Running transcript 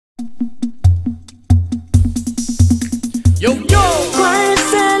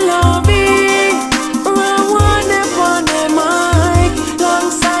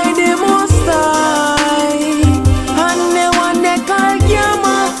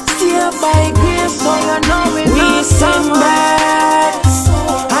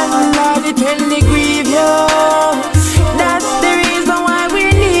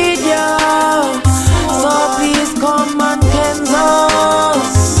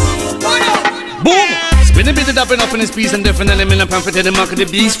up in his peace and different element and pamphlet the mark of the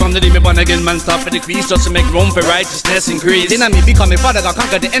beast. From the day me born again, man stop for the crease, just to make room for righteousness increase. Then I me become a father, God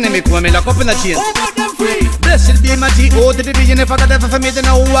conquer the enemy, when me lock up in the chain. Blessed be my G.O. to the beginning, if I got ever for me, then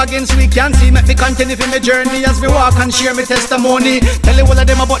who against we can see. Make me continue for my journey as we walk and share my testimony. Tell you all of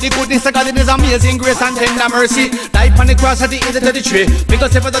them about the goodness of God in His amazing grace and tender mercy. Died on the cross at the end of the tree,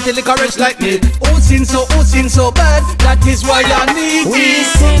 because if I don't tell the courage like me, oh sin so bad, that is why I need it. We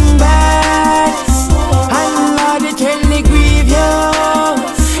sing back, and Lord, it really grieve you.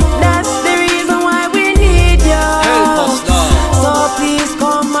 That's the reason why we need you. Help us, Lord. So please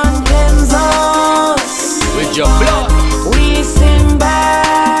come and cleanse us with your blood. We sing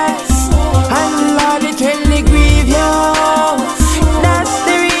back, and Lord, it really grieve you. That's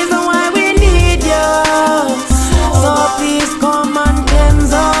the reason why we need you. So please come and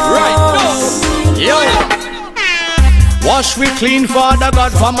cleanse us. Right now, yeah. Wash we clean, Father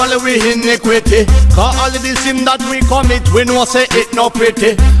God, from all we iniquity. Cause all of the sin that we commit, we know say it no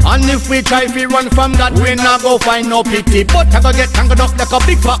pretty. And if we try to run from that, we not go find no pity. But I go get tangled up like a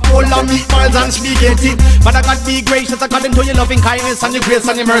big fat bowl of meatballs and spaghetti. Father God, be gracious according to your loving kindness and your grace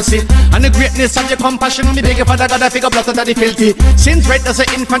and your mercy, and the greatness of your compassion. Me beg you, Father God, I figure blood out of the filthy. Since right as an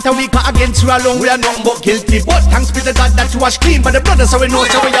infant and we got against you alone, we are nothing but guilty. But thanks be to God that you wash clean by the blood, so we know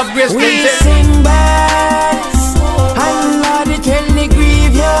so we have grace. We sing back, and Lord, it really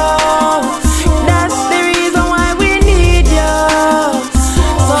grieve you. That's the reason why we need you.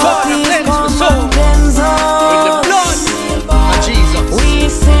 So please come and cleanse us with the blood of Jesus. We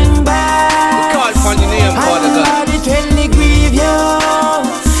sing back, we call upon your name, Father God. Lord, it really grieve you.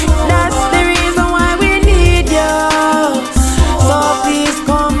 That's the reason why we need you. So please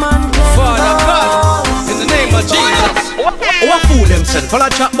come and cleanse Father God, in the name of Jesus. Oh, I fool themselves, all I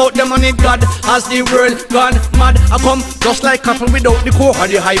chat about them on it, God. As the world gone mad, I come just like cattle without the core or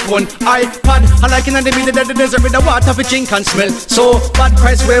the hype one iPad. I like in the middle of the desert with the water for drink and smell. So bad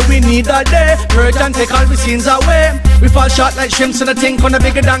Christ where we need a day. Purge and take all the sins away. We fall short like shrimps in a thing on a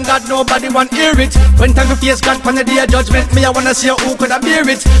bigger than God. Nobody want hear it. When time to face God on the day of judgment, me I wanna see who could have bear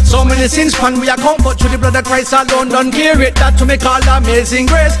it. So many sins pan we are comfort through the blood of Christ alone. Don't clear it. That to make all amazing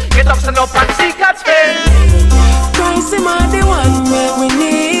grace. Get up, stand up and seek God's face. Christ, Him are the one where we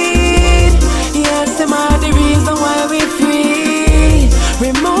need. Yes, Him are the reason why we free.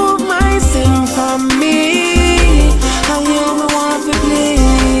 Remove my sin from me, and you me want to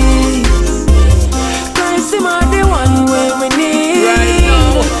please. Christ, Him are the one where we need. Right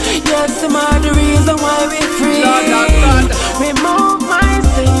now. Yes, Him are the reason why we free. Lord. Remove my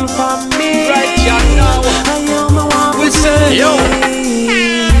sin from me, Right now. and you me want to say,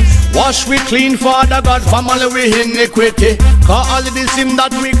 please. Wash we clean, Father God, from all we iniquity. Cause all of the sin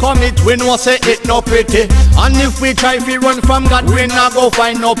that we commit, we know say it no pretty. And if we try to run from God, we not go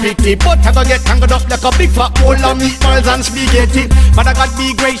find no pity. But I go get tangled up like a big fat bowl of meatballs and spaghetti. Father God,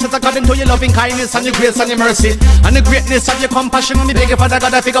 be gracious according to your loving kindness and your grace and your mercy, and the greatness of your compassion. Me beg you, Father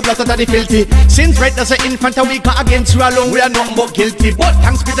God, I figure blood out of the filthy. Since right as an infant and we got against you alone, we are nothing but guilty. But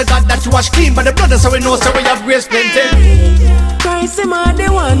thanks be to God that you wash clean by the blood, so we know so we have grace plenty. Christ, Him are the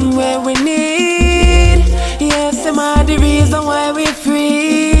one where we need. Yes, Him are the reason why we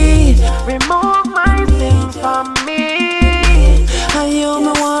free. Remove my sin from me, and you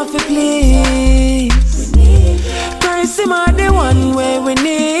me want to please. Christ, Him are the one where we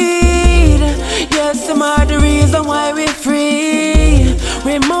need. Yes, Him are the reason why we free.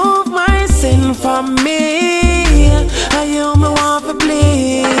 Remove my sin from me,